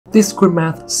Discrete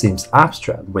math seems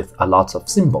abstract with a lot of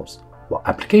symbols, while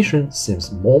application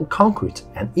seems more concrete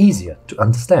and easier to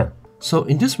understand. So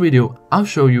in this video, I'll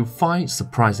show you 5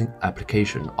 surprising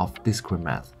applications of discrete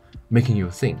math, making you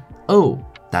think, oh,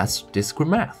 that's discrete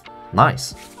math.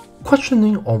 Nice.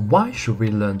 Questioning on why should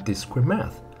we learn discrete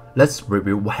math? Let's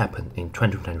review what happened in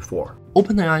 2024.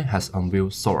 OpenAI has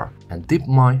unveiled Sora, and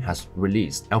DeepMind has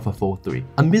released AlphaFold 3.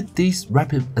 Amid these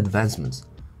rapid advancements,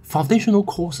 foundational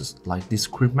courses like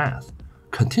discrete math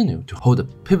continue to hold a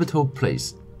pivotal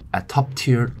place at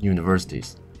top-tier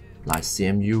universities like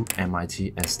CMU,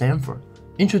 MIT, and Stanford.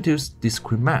 Introduced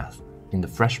discrete math in the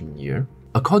freshman year.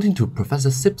 According to Professor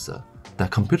Sipser,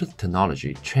 that computer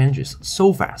technology changes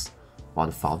so fast, while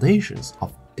the foundations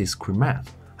of discrete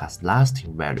math has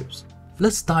lasting values.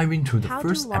 Let's dive into the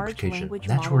first application,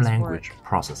 natural language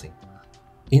processing.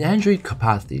 In Andrej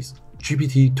Karpathy's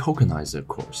GPT tokenizer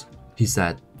course, he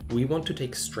said, we want to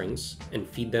take strings and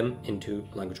feed them into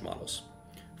language models.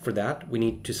 For that, we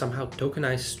need to somehow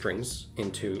tokenize strings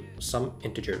into some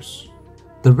integers.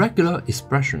 The regular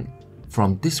expression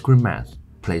from discrete math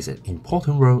plays an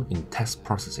important role in text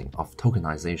processing of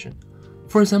tokenization.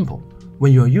 For example,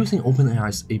 when you are using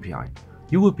OpenAI's API,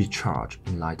 you will be charged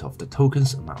in light of the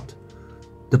tokens amount.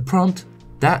 The prompt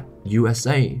 "that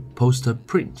USA poster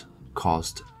print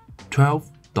cost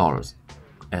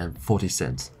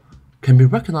 $12.40 can be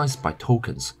recognized by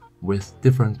tokens with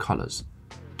different colors.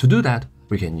 To do that,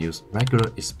 we can use regular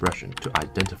expression to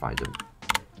identify them.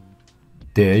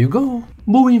 There you go!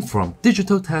 Moving from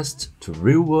digital test to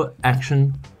real-world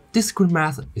action, discrete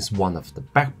math is one of the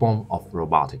backbone of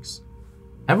robotics.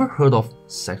 Ever heard of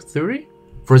set theory?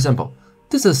 For example,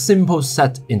 this is a simple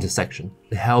set intersection.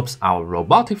 It helps our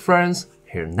robotic friends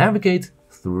here navigate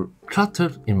through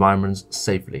cluttered environments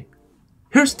safely.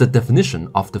 Here's the definition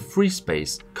of the free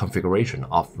space configuration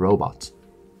of robots.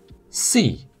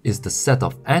 C is the set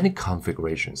of any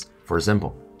configurations, for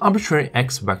example, arbitrary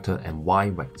x vector and y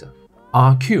vector.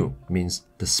 RQ means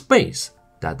the space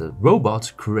that the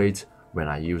robot creates when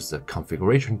I use the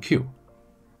configuration queue.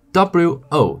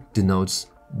 WO denotes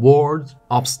word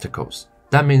obstacles.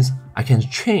 That means I can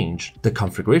change the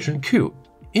configuration queue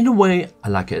in the way I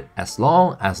like it as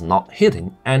long as not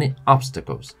hitting any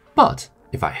obstacles. But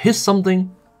if I hit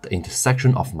something, the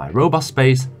intersection of my robot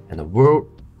space and the word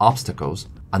obstacles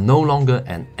are no longer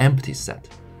an empty set.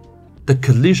 The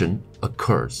collision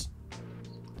occurs.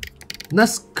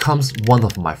 Next comes one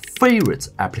of my favorite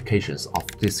applications of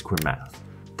discrete math,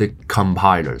 the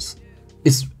compilers.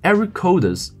 It's every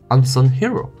coder's unsung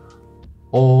hero.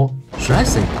 Or should I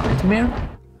say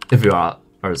nightmare? If you are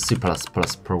a C++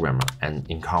 programmer and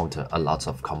encounter a lot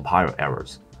of compiler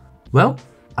errors. Well,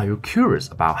 are you curious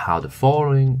about how the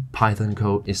following Python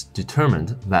code is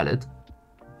determined valid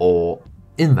or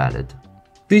invalid?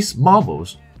 These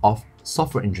marvels of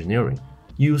software engineering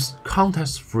use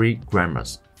context-free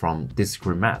grammars from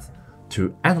discrete math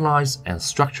to analyze and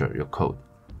structure your code.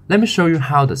 Let me show you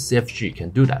how the CFG can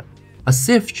do that. A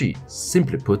CFG,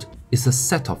 simply put, is a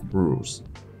set of rules.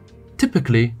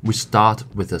 Typically, we start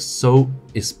with a sole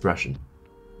expression.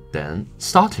 Then,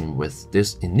 starting with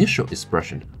this initial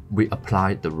expression, we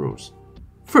apply the rules.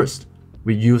 First,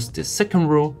 we use the second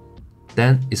rule,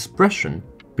 then expression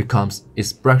becomes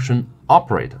expression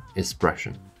operator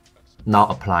expression. Now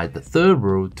apply the third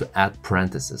rule to add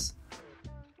parentheses.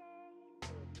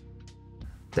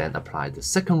 Then apply the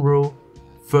second rule,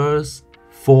 first,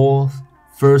 fourth,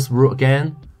 first rule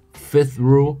again, fifth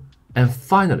rule, and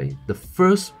finally the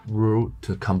first rule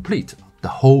to complete the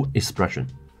whole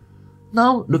expression.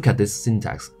 Now look at this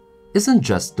syntax. Isn't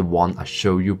just the one I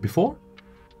showed you before?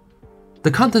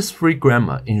 The context-free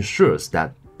grammar ensures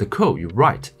that the code you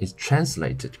write is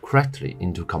translated correctly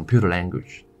into computer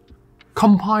language.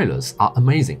 Compilers are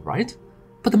amazing, right?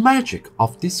 But the magic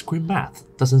of discrete math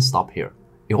doesn't stop here.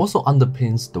 It also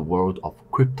underpins the world of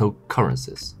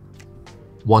cryptocurrencies.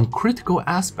 One critical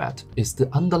aspect is the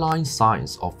underlying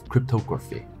science of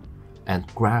cryptography and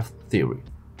graph theory.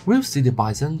 We'll see the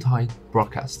Byzantine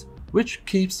broadcast, which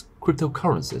keeps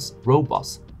cryptocurrencies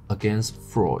robust against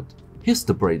fraud. Here's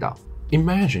the breakdown.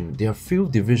 Imagine there are few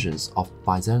divisions of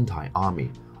Byzantine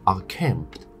army are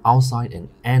camped outside an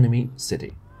enemy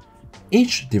city.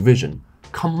 Each division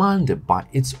commanded by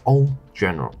its own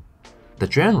general. The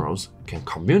generals can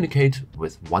communicate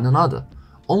with one another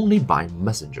only by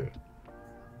messenger.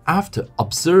 After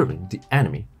observing the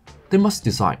enemy, they must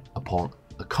decide upon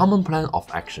a common plan of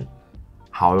action.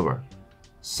 However,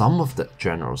 some of the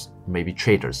generals may be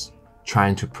traitors,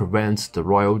 trying to prevent the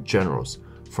royal generals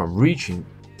from reaching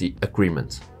the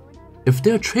agreement. If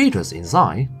there are traitors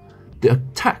inside, the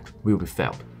attack will be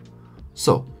failed.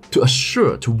 So, to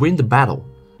assure to win the battle,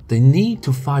 they need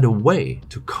to find a way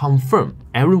to confirm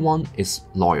everyone is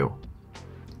loyal.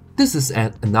 This is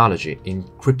an analogy in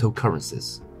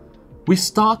cryptocurrencies. We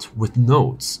start with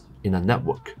nodes in a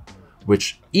network,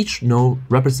 which each node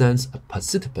represents a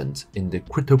participant in the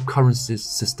cryptocurrency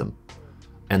system.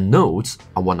 And nodes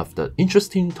are one of the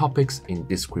interesting topics in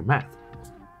discrete math.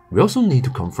 We also need to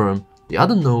confirm the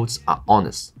other nodes are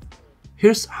honest.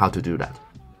 Here's how to do that.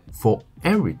 For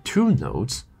every 2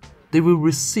 nodes, they will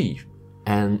receive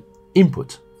an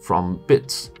input from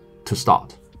bits to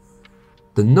start.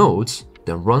 The nodes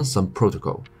then run some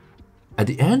protocol. At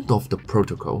the end of the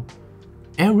protocol,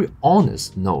 every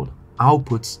honest node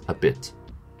outputs a bit.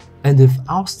 And if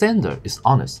our sender is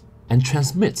honest and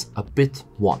transmits a bit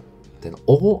 1, then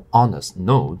all honest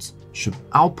nodes should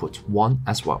output 1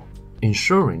 as well,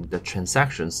 ensuring the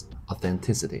transaction's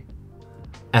authenticity.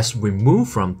 As we move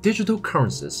from digital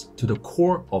currencies to the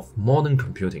core of modern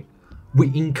computing, we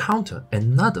encounter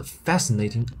another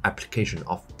fascinating application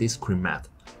of discrete math.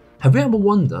 Have you ever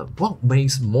wondered what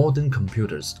makes modern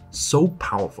computers so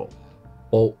powerful?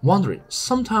 Or wondering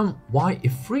sometimes why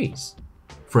it freezes?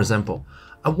 For example,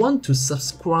 I want to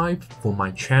subscribe for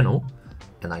my channel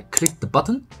and I click the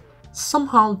button.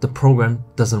 Somehow the program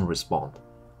doesn't respond.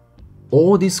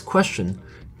 All these questions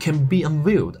can be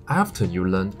unveiled after you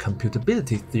learn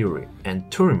computability theory and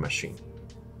Turing machine.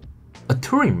 A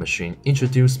Turing machine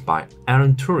introduced by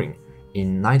Alan Turing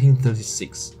in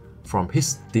 1936 from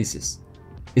his thesis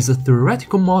is a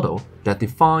theoretical model that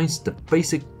defines the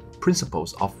basic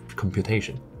principles of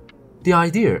computation. The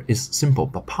idea is simple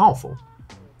but powerful.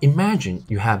 Imagine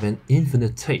you have an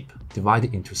infinite tape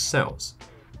divided into cells,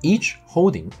 each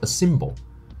holding a symbol.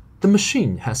 The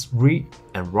machine has read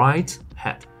and write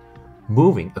head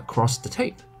moving across the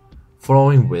tape,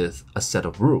 following with a set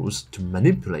of rules to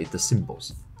manipulate the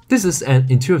symbols. This is an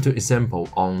intuitive example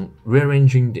on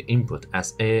rearranging the input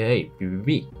as AAA,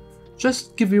 BBB.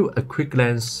 Just give you a quick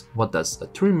glance, what does a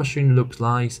Turing machine look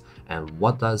like and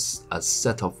what does a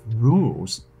set of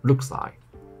rules look like.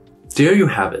 There you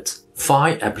have it,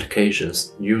 5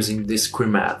 applications using discrete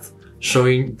math,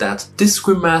 showing that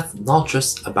discrete math not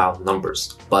just about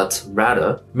numbers, but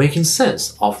rather making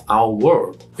sense of our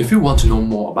world. If you want to know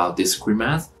more about discrete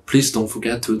math, please don't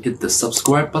forget to hit the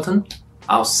subscribe button.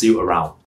 I'll see you around.